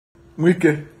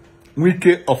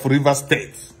Wike of River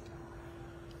State.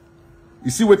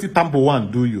 You see what the Tambo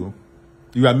one do you?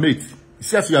 You are mate. You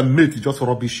see as you are mate, he just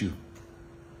rubbish you.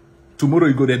 Tomorrow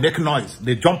you go, they make noise.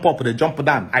 They jump up, they jump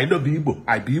down. I know be Igbo.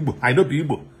 I be Igbo. I know be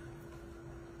Igbo.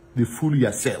 They fool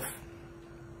yourself.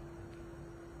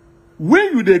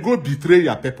 When you they go betray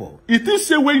your people, it is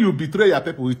say when you betray your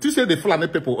people, it is say the Fulani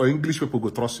people or English people go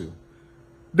trust you.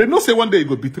 They know say one day you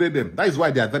go betray them. That is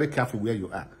why they are very careful where you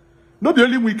are. Not the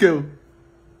only Wike.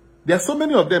 There are so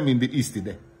many of them in the East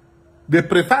today. They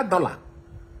prefer dollar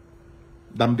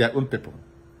than their own people.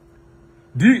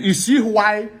 Do you see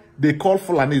why they call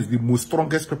Fulanis the most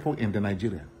strongest people in the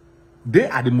Nigeria? They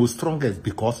are the most strongest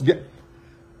because they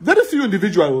very few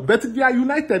individuals, but they are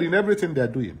united in everything they are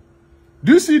doing.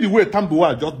 Do you see the way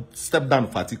Tambuwa just stepped down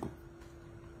Fatiku?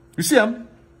 You see him?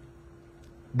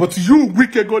 But you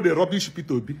Wike go the rubbish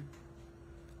P2B.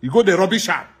 You go the rubbish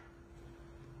out.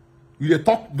 You a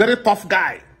tough, very tough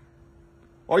guy.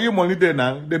 All your money there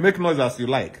now, they make noise as you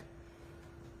like.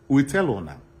 We tell you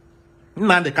now.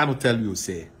 Now they cannot tell you,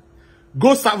 say,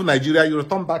 go serve Nigeria, you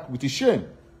return back with a shame.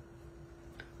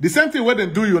 The same thing when they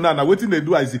do you now waiting they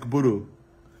do Isaac Boro.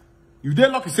 You dare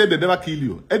lucky say they never kill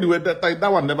you. Anyway,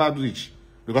 that one never reach.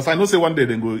 Because I know say one day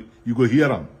then go you go hear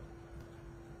them.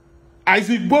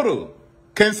 Isaac Boro,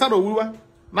 Kensaro Wiwa,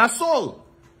 na soul.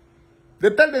 They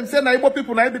tell them say na Igbo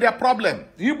people na be their problem.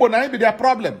 Igbo na be their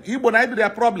problem. Igbo na be their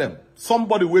problem.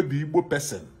 Somebody will be Igbo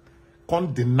person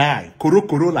can't deny koro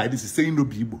like this is saying no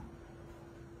be Igbo.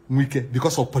 Wike,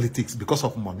 because of politics, because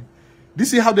of money.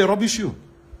 This is how they rubbish you.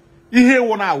 You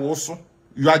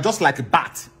are just like a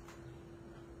bat.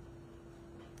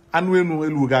 And we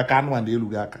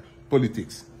know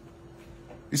politics.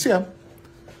 You see them?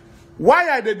 Why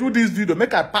I they do this video?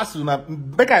 Make I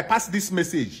pass this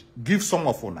message. Give some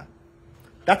of honor.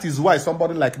 That is why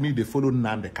somebody like me they follow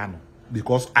Nnamdi Kanu.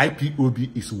 Because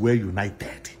IPOB is well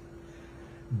united.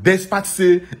 Despite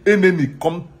say enemy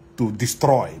come to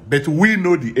destroy, but we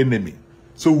know the enemy.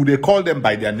 So they call them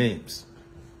by their names.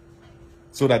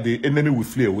 So that the enemy will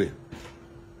flee away.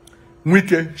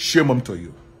 Wike, shame unto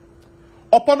you.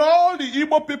 Upon all the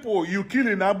Igbo people you kill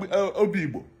in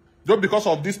Obi-Igbo, just because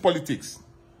of this politics,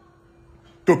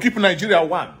 to keep Nigeria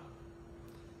one.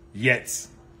 Yet,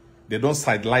 they don't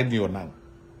sideline you now.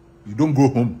 You don't go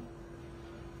home.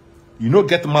 You don't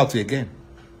get them out again.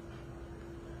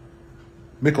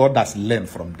 Make others learn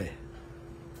from there.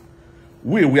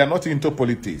 We are not into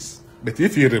politics. But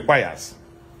if it requires,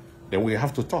 then we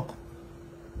have to talk.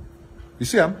 You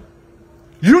see,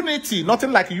 unity,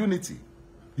 nothing like unity.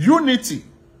 Unity.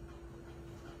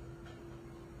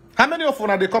 How many of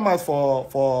you they come out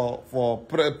for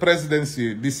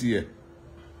presidency this year?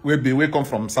 We come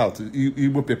from South,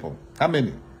 Igbo people. How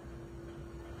many?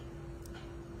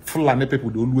 Fulani people,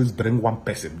 they always bring one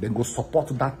person. Then go support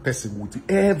that person with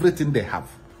everything they have.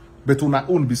 But on our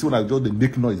own, just they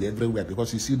make noise everywhere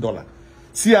because you see dollar.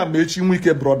 See how much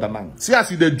Wike brother now. See as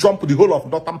they jump the whole of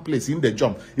Northern place in the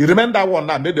jump. You remember that one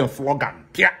now, made them flog and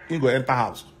he go enter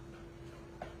house.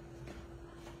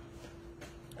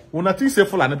 When I think say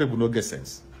Fulani people no get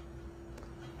sense.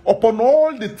 Upon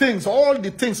all the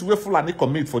things where Fulani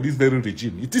commit for this very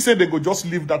regime, it is say they go just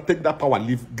leave that, take that power,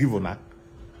 give on that.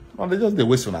 No, they just they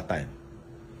waste on that time.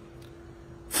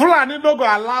 Fulani no go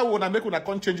allow when I make una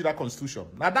can't change that constitution.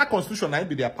 Now that constitution ain't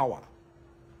be their power.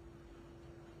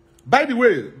 By the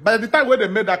way, by the time when they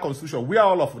made that constitution, we are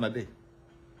all of una day.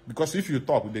 Because if you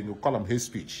talk, then you call them hate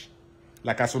speech.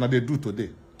 Like as una they do today,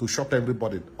 to shut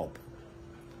everybody up.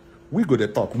 We go to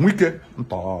talk. Wike,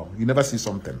 you never see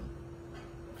something.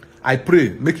 I pray,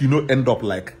 make you not end up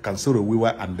like Kansoro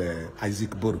Wiwa and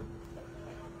Isaac Boro.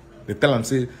 They tell them,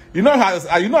 say, you know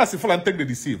as if and take the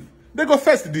deceive. They go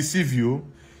first deceive you,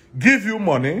 give you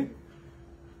money,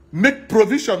 make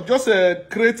provision, just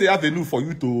create an avenue for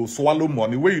you to swallow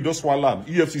money. Where you don't swallow,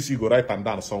 EFCC go right and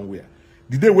down somewhere.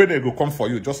 The day when they go come for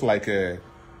you, just like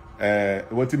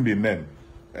what in the name,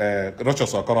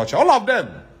 Rochas or Karachi, all of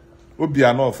them.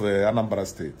 Obiano of Anambra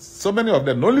State. So many of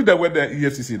them, only the way the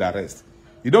EFCC arrest.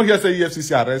 You don't hear say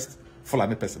EFCC arrest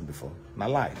Fulani person before. Now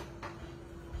lie.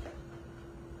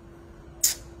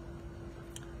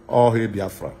 Oh, hey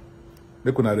Biafra.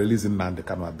 They couldn't release him now, they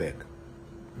cannot beg.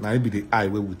 Now it be the eye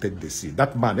where we take the seed.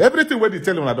 That man, everything where they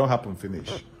tell him that don't happen, finish.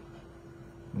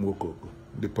 Mwoko,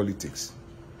 the politics.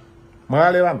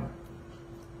 Mahalewan.